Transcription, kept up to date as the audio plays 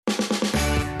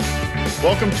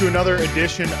Welcome to another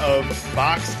edition of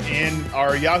Boxed In,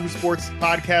 our Yahoo Sports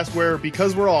podcast, where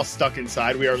because we're all stuck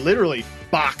inside, we are literally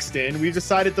boxed in. We've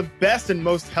decided the best and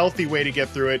most healthy way to get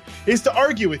through it is to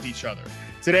argue with each other.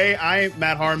 Today, I,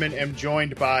 Matt Harmon, am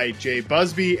joined by Jay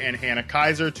Busby and Hannah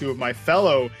Kaiser, two of my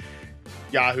fellow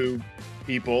Yahoo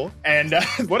people. And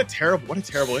what a terrible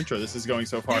intro this is going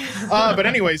so far. But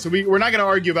anyway, so we're not going to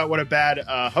argue about what a bad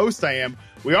host I am.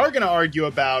 We are going to argue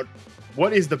about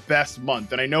what is the best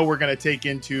month? And I know we're going to take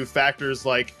into factors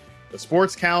like the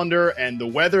sports calendar and the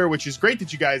weather, which is great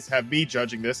that you guys have me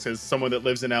judging this as someone that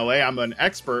lives in LA. I'm an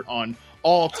expert on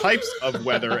all types of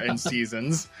weather and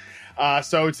seasons.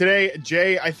 So today,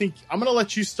 Jay, I think I'm going to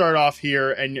let you start off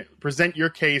here and present your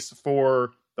case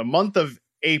for the month of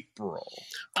April.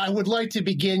 I would like to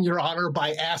begin, Your Honor,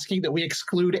 by asking that we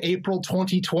exclude April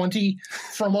 2020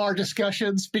 from our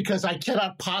discussions because I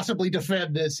cannot possibly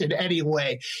defend this in any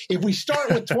way. If we start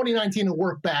with 2019 and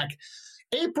work back,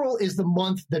 April is the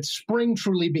month that spring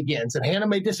truly begins. And Hannah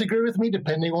may disagree with me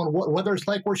depending on what weather it's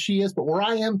like where she is, but where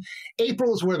I am,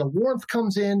 April is where the warmth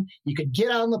comes in. You could get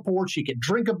out on the porch, you could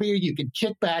drink a beer, you could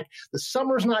kick back. The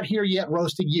summer's not here yet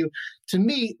roasting you. To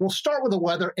me, we'll start with the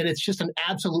weather, and it's just an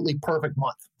absolutely perfect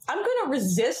month. I'm going to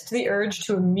resist the urge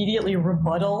to immediately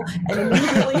rebuttal and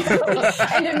immediately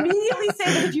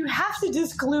say that if you have to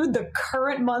disclude the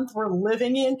current month we're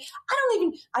living in,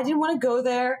 I didn't want to go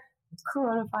there. It's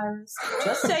coronavirus.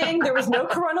 Just saying, there was no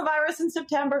coronavirus in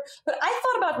September. But I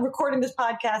thought about recording this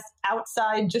podcast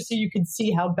outside just so you could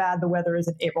see how bad the weather is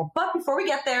in April. But before we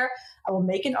get there, I will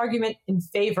make an argument in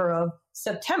favor of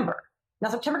September.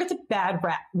 Now, September gets a bad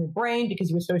rap in your brain because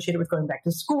you associate it with going back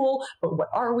to school. But what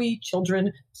are we?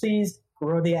 Children, please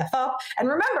grow the F up. And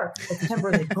remember that September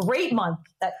is a great month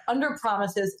that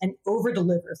under-promises and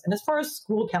over-delivers. And as far as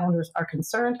school calendars are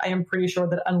concerned, I am pretty sure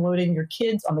that unloading your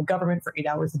kids on the government for 8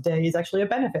 hours a day is actually a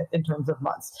benefit in terms of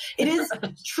months. It is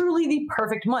truly the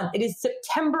perfect month. It is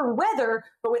September weather,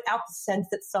 but without the sense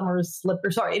that summer is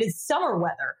it is summer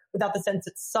weather without the sense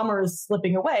that summer is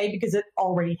slipping away because it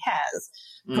already has.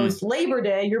 Post-Labor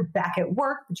Day, you're back at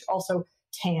work, but you're also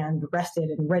tanned, rested,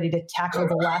 and ready to tackle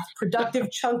the last productive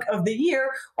chunk of the year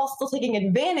while still taking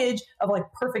advantage of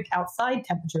perfect outside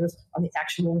temperatures on the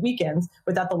actual weekends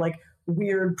without the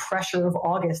weird pressure of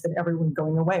August and everyone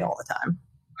going away all the time.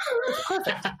 It's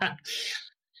perfect.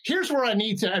 Here's where I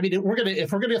need to, if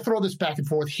we're going to throw this back and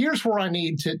forth, here's where I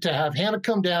need to have Hannah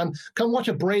come watch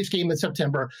a Braves game in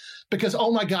September because,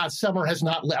 oh my God, summer has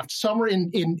not left. Summer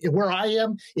in where I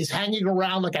am is hanging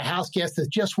around like a house guest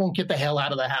that just won't get the hell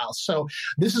out of the house. So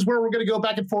this is where we're going to go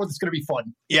back and forth. It's going to be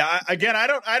fun. Yeah. Again, I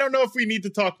don't know if we need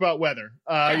to talk about weather,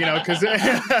 because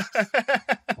weather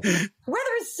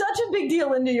is such a big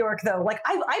deal in New York, though.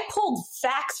 I pulled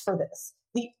facts for this.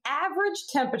 The average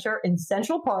temperature in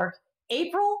Central Park,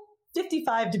 April,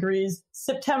 55 degrees,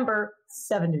 September,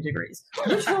 70 degrees.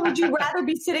 Which one would you rather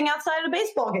be sitting outside a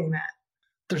baseball game at?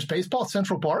 There's baseball at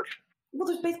Central Park? Well,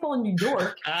 there's baseball in New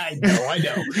York. I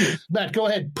know. Matt, go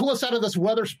ahead. Pull us out of this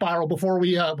weather spiral before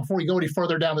we go any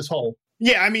further down this hole.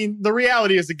 Yeah, the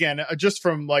reality is, again, just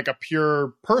from a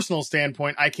pure personal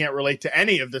standpoint, I can't relate to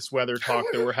any of this weather talk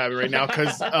that we're having right now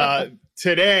because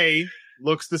today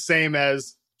looks the same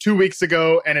as 2 weeks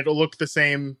ago, and it'll look the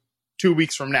same 2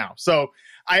 weeks from now. So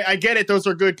I get it. Those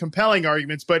are good, compelling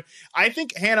arguments. But I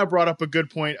think Hannah brought up a good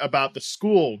point about the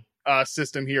school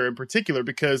system here in particular,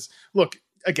 because look,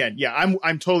 again, yeah,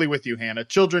 I'm totally with you, Hannah.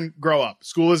 Children grow up.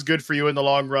 School is good for you in the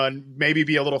long run. Maybe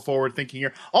be a little forward thinking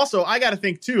here. Also, I got to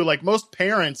think too, most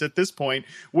parents at this point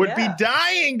would be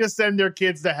dying to send their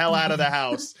kids the hell out of the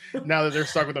house now that they're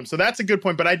stuck with them. So that's a good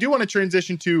point. But I do want to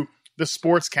transition to the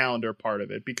sports calendar part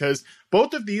of it, because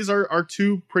both of these are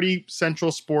two pretty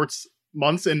central sports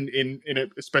months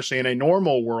especially in a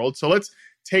normal world. So let's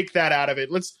take that out of it.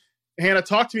 Hannah,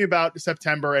 talk to me about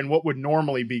September and what would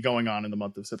normally be going on in the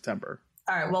month of September.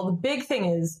 All right. Well, the big thing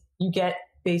is you get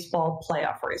baseball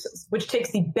playoff races, which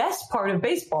takes the best part of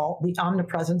baseball, the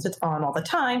omnipresence, it's on all the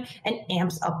time, and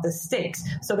amps up the stakes.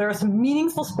 So there are some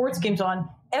meaningful sports games on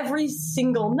every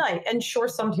single night. And sure,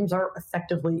 some teams are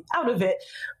effectively out of it.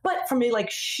 But from a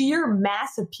sheer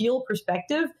mass appeal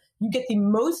perspective, you get the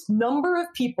most number of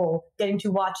people getting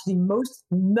to watch the most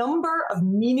number of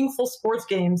meaningful sports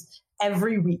games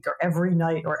every week or every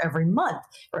night or every month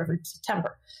or every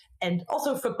September. And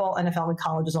also football, NFL, and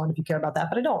college is on if you care about that,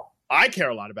 but I don't. I care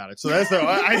a lot about it. So that's yeah,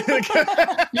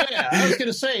 I was going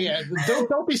to say,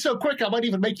 don't be so quick. I might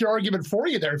even make your argument for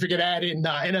you there if you're going to add in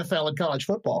NFL and college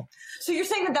football. So you're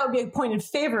saying that would be a point in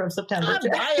favor of September?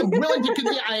 I am willing to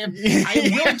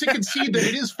concede that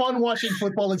it is fun watching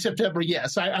football in September.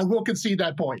 Yes, I will concede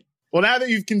that point. Well, now that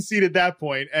you've conceded that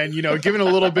point and, given a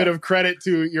little bit of credit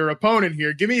to your opponent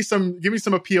here, give me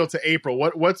some appeal to April.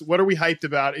 What are we hyped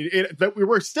about? That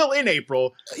we're still in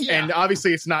April, and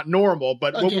obviously it's not normal,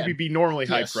 but what would we be normally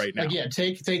hyped right now? Again,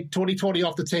 take 2020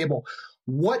 off the table.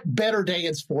 What better day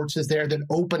in sports is there than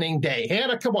opening day?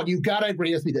 Hannah, come on, you've got to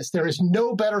agree with me this. There is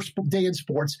no better day in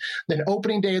sports than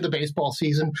opening day of the baseball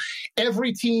season.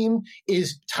 Every team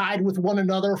is tied with one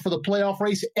another for the playoff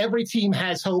race. Every team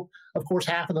has hope. Of course,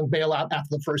 half of them bail out after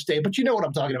the first day, but you know what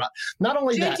I'm talking about. Not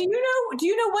only that. Do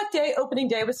you know what day opening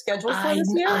day was scheduled for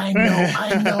this year? I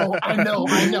know.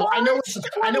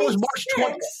 It was March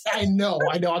 20th. I know.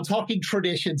 I'm talking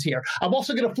traditions here. I'm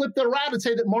also going to flip that around and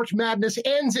say that March Madness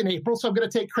ends in April, so I'm going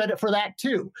to take credit for that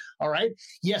too. All right.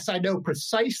 Yes, I know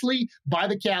precisely by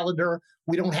the calendar.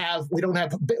 We don't have,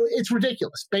 it's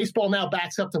ridiculous. Baseball now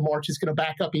backs up to March. It's going to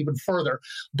back up even further.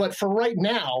 But for right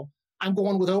now, I'm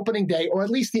going with opening day, or at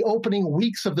least the opening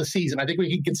weeks of the season. I think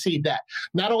we can concede that.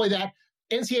 Not only that,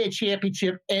 NCAA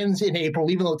championship ends in April,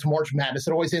 even though it's March Madness.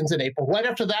 It always ends in April. Right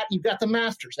after that, you've got the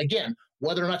Masters. Again,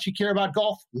 whether or not you care about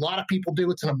golf, a lot of people do.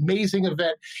 It's an amazing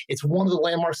event. It's one of the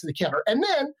landmarks of the calendar. And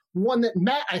then one that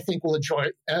Matt, I think, will enjoy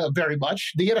very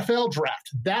much, the NFL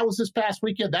draft. That was this past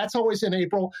weekend. That's always in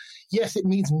April. Yes, it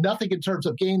means nothing in terms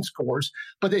of game scores,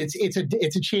 but it's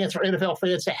a chance for NFL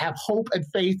fans to have hope and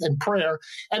faith and prayer.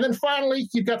 And then finally,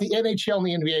 you've got the NHL and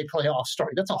the NBA playoffs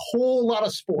starting. That's a whole lot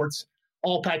of sports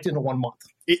all packed into 1 month.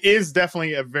 It is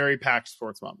definitely a very packed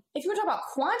sports month. If you were talking about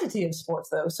quantity of sports,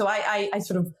 though, so I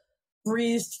sort of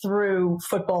breezed through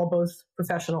football, both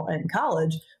professional and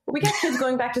college, but we got kids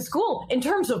going back to school. In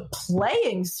terms of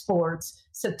playing sports,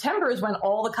 September is when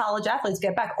all the college athletes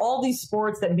get back. All these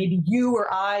sports that maybe you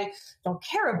or I don't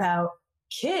care about,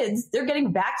 kids, they're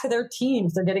getting back to their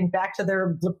teams. They're getting back to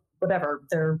their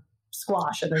their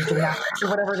squash and their gymnastics or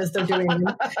whatever it is they're doing in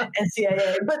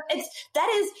NCAA. But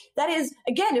that is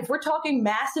again, if we're talking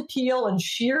mass appeal and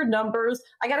sheer numbers,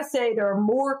 I got to say there are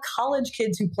more college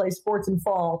kids who play sports in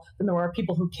fall than there are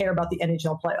people who care about the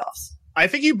NHL playoffs. I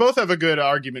think you both have a good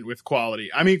argument with quality.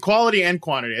 I mean, quality and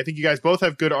quantity. I think you guys both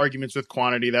have good arguments with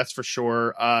quantity. That's for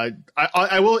sure. I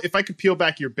will, if I could peel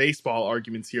back your baseball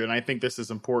arguments here, and I think this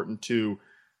is important to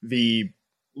the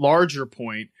larger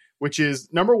point, which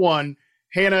is number one,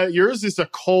 Hannah, yours is a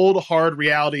cold, hard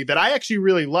reality that I actually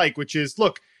really like, which is,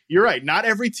 look, you're right. Not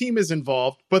every team is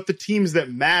involved, but the teams that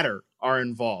matter are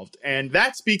involved. And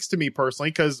that speaks to me personally,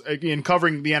 because in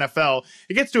covering the NFL,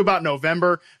 it gets to about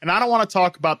November, and I don't want to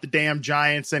talk about the damn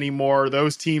Giants anymore,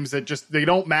 those teams that they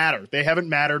don't matter. They haven't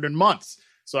mattered in months.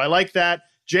 So I like that.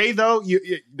 Jay, though,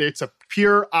 it's a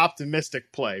pure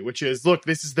optimistic play, which is, look,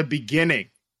 this is the beginning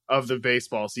of the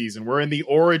baseball season. We're in the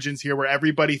origins here where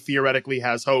everybody theoretically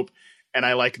has hope. And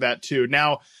I like that too.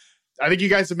 Now, I think you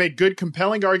guys have made good,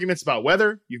 compelling arguments about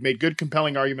weather. You've made good,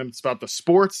 compelling arguments about the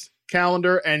sports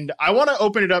calendar. And I want to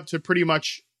open it up to pretty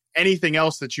much anything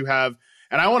else that you have.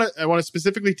 And I want to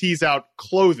specifically tease out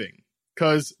clothing,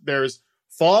 because there's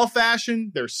fall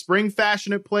fashion, there's spring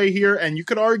fashion at play here. And you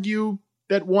could argue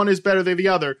that one is better than the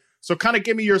other. So kind of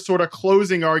give me your sort of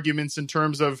closing arguments in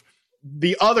terms of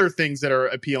the other things that are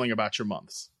appealing about your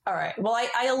months. All right. Well,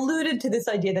 I alluded to this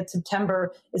idea that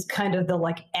September is kind of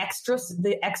the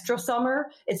extra summer.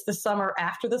 It's the summer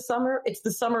after the summer. It's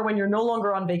the summer when you're no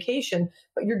longer on vacation,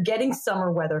 but you're getting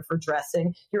summer weather for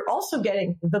dressing. You're also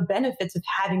getting the benefits of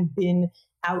having been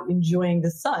out enjoying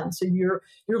the sun. So you're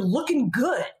looking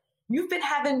good. You've been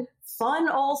having fun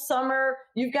all summer.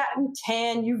 You've gotten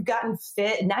tan, you've gotten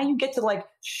fit. And now you get to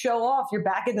show off. You're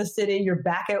back in the city. You're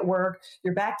back at work.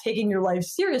 You're back taking your life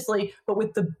seriously, but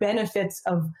with the benefits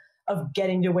of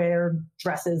getting to wear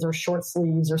dresses or short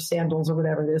sleeves or sandals or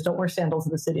whatever it is. Don't wear sandals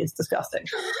in the city. It's disgusting.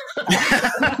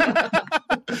 I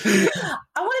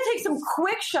want to take some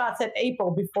quick shots at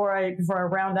April before I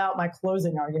round out my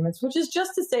closing arguments, which is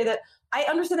just to say that I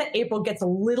understand that April gets a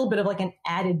little bit of an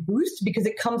added boost because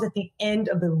it comes at the end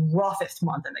of the roughest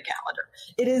month in the calendar.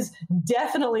 It is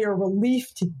definitely a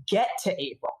relief to get to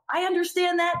April. I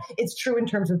understand that. It's true in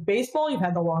terms of baseball. You've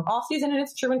had the long off season, and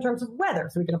it's true in terms of weather.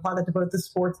 So we can apply that to both the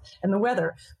sports and the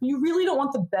weather. But you really don't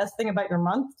want the best thing about your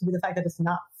month to be the fact that it's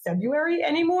not February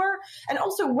anymore. And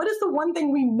also, what is the one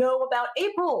thing we know about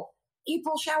April?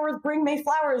 April showers bring May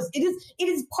flowers. It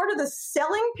is part of the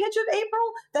selling pitch of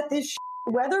April that this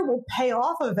weather will pay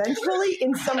off eventually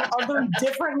in some other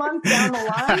different month down the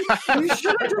line. You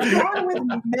should have just gone with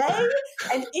May.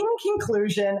 And in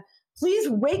conclusion, please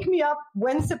wake me up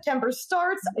when September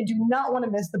starts. I do not want to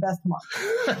miss the best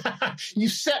month. You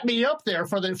set me up there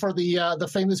for the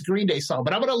famous Green Day song,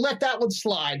 but I'm going to let that one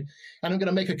slide, and I'm going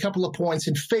to make a couple of points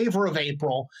in favor of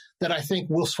April that I think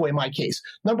will sway my case.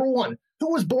 Number one,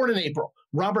 Who was born in April?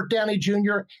 Robert Downey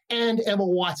Jr. and Emma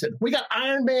Watson. We got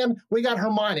Iron Man, we got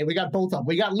Hermione, we got both of them.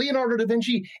 We got Leonardo da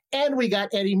Vinci, and we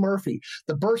got Eddie Murphy.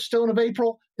 The birthstone of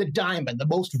April, the diamond, the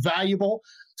most valuable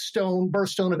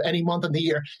birthstone of any month in the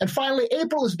year. And finally,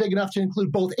 April is big enough to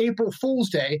include both April Fool's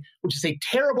Day, which is a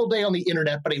terrible day on the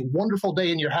internet, but a wonderful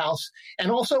day in your house,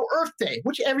 and also Earth Day,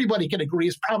 which everybody can agree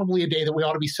is probably a day that we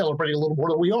ought to be celebrating a little more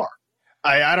than we are.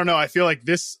 I don't know. I feel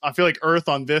like Earth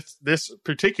on this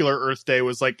particular Earth Day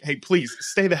was like, hey, please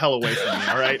stay the hell away from me.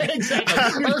 All right.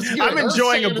 Exactly. I'm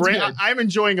enjoying a break. I'm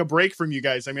enjoying a break from you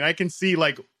guys. I mean, I can see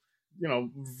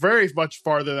very much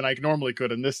farther than I normally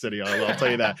could in this city. I'll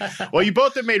tell you that. Well, you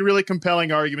both have made really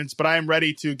compelling arguments, but I am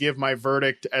ready to give my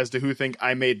verdict as to who think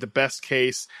I made the best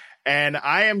case. And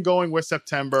I am going with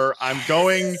September. I'm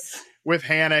going with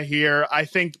Hannah here. I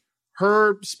think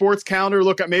her sports calendar,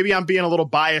 look, maybe I'm being a little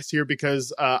biased here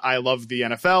because I love the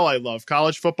NFL. I love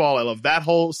college football. I love that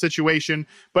whole situation.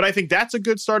 But I think that's a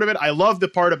good start of it. I love the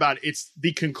part about it's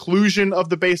the conclusion of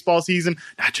the baseball season,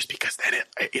 not just because then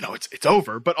it's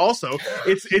over, but also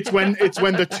it's when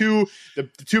the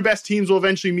two best teams will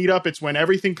eventually meet up. It's when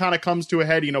everything kind of comes to a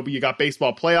head. But you got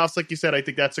baseball playoffs, like you said. I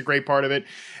think that's a great part of it.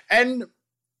 And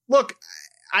look,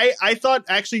 I thought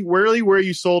actually really where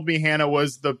you sold me, Hannah,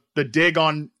 was the dig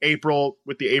on April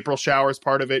with the April showers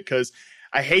part of it, because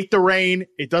I hate the rain.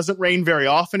 It doesn't rain very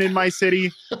often in my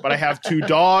city, but I have 2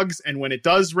 dogs, and when it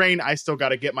does rain, I still got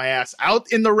to get my ass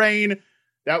out in the rain.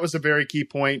 That was a very key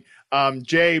point.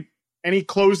 Jay, any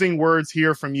closing words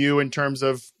here from you in terms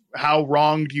of how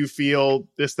wrong do you feel,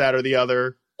 this, that, or the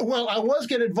other? Well, I was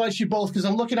going to advise you both because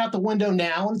I'm looking out the window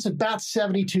now and it's about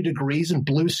 72 degrees and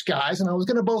blue skies. And I was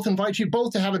going to both invite you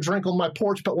both to have a drink on my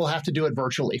porch, but we'll have to do it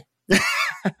virtually. All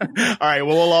right.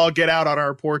 Well, we'll all get out on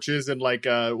our porches and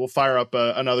we'll fire up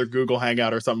another Google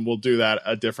Hangout or something. We'll do that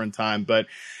a different time. But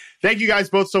thank you guys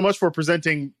both so much for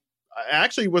presenting.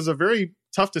 Actually, it was a very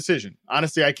tough decision.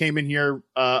 Honestly, I came in here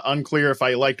unclear if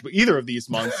I liked either of these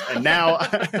months. And now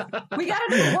we got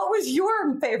to know, what was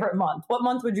your favorite month? What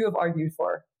month would you have argued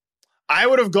for? I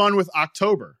would have gone with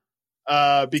October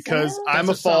because I'm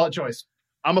a fall choice.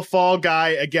 I'm a fall guy.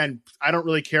 Again, I don't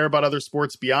really care about other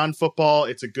sports beyond football.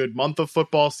 It's a good month of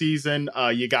football season.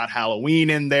 You got Halloween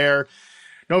in there.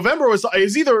 November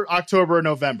is either October or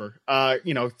November.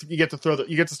 You get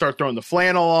to start throwing the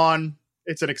flannel on.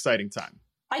 It's an exciting time.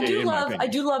 I do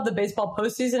love the baseball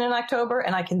postseason in October,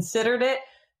 and I considered it.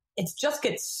 It just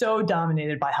gets so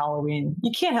dominated by Halloween.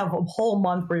 You can't have a whole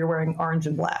month where you're wearing orange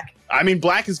and black. I mean,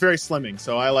 black is very slimming,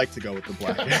 so I like to go with the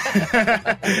black.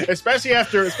 especially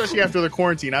after the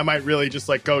quarantine, I might really just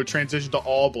go transition to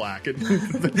all black.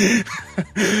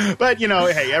 But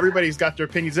hey, everybody's got their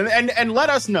opinions, and let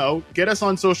us know. Get us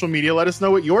on social media. Let us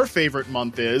know what your favorite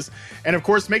month is, and of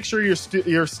course, make sure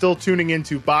you're still tuning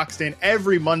into Boxed In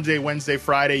every Monday, Wednesday,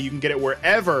 Friday. You can get it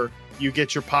wherever you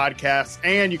get your podcasts,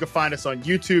 and you can find us on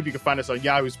YouTube. You can find us on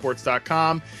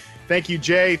yahoosports.com. Thank you,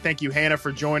 Jay. Thank you, Hannah,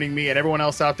 for joining me, and everyone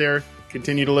else out there.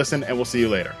 Continue to listen, and we'll see you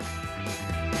later.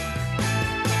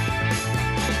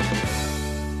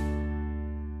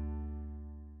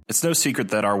 It's no secret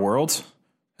that our world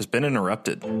has been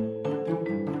interrupted.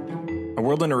 A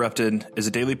World Interrupted is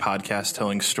a daily podcast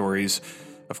telling stories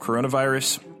of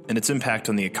coronavirus and its impact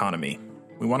on the economy.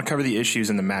 We want to cover the issues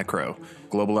in the macro,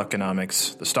 global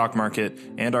economics, the stock market,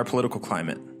 and our political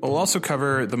climate. But we'll also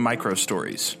cover the micro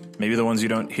stories, maybe the ones you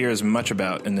don't hear as much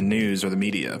about in the news or the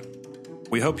media.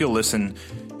 We hope you'll listen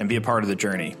and be a part of the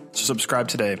journey. So subscribe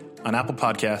today on Apple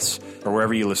Podcasts or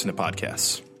wherever you listen to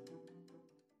podcasts.